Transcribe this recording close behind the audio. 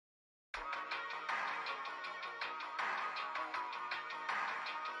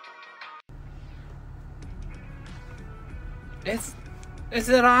Is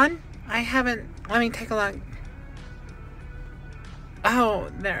it on? I haven't. Let me take a look. Oh,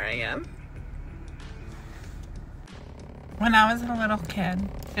 there I am. When I was a little kid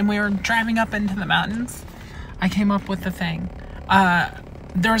and we were driving up into the mountains, I came up with the thing.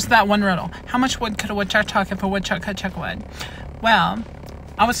 There's that one riddle. How much wood could a woodchuck chuck if a woodchuck could chuck wood? Well,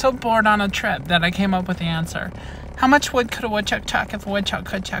 I was so bored on a trip that I came up with the answer. How much wood could a woodchuck chuck if a woodchuck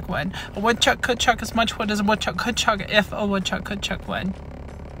could chuck wood? A woodchuck could chuck as much wood as a woodchuck could chuck if a woodchuck could chuck wood.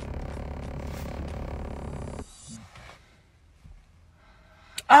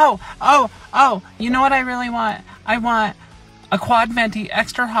 Oh, you know what I really want? I want a quad venti,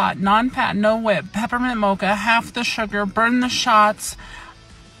 extra hot, non-fat, no whip, peppermint mocha, half the sugar, burn the shots,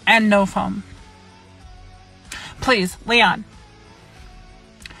 and no foam. Please, Leon.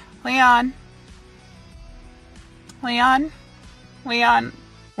 Leon. Leon. Leon.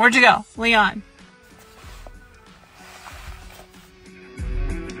 Where'd you go? Leon.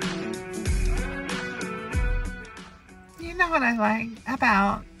 You know what I like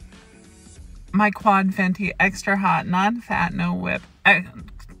about my quad venti, extra hot, non-fat, no whip.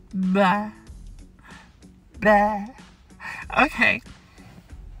 Blah. Blah. Okay.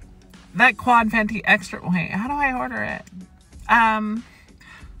 That quad venti extra. Wait, how do I order it?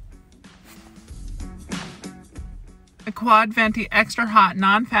 A quad venti, extra hot,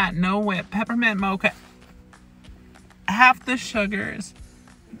 non-fat, no whip, peppermint mocha. Half the sugars.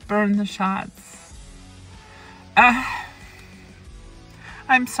 Burn the shots. I'm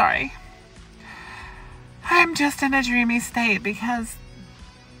sorry. I'm just in a dreamy state because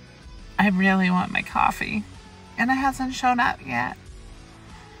I really want my coffee. And it hasn't shown up yet.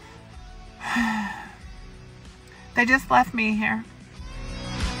 They just left me here.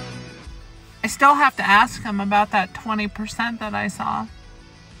 I still have to ask them about that 20% that I saw.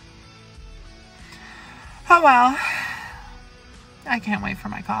 Oh well. I can't wait for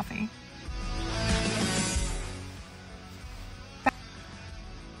my coffee.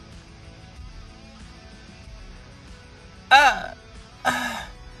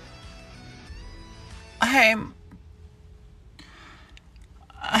 I'm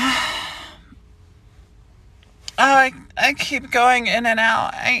I keep going in and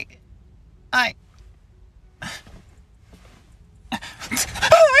out. I Oh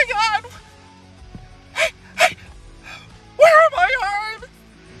my god! Hey, where are my arms?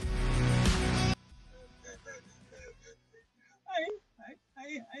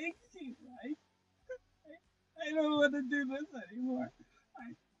 I don't want to do this anymore.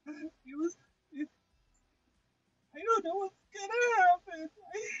 It was, it, I don't know what's gonna happen.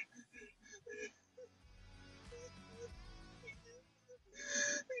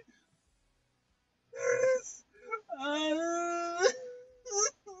 There it is.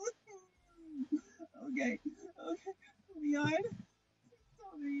 Okay, Leon,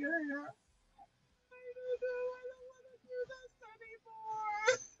 tell me you're here.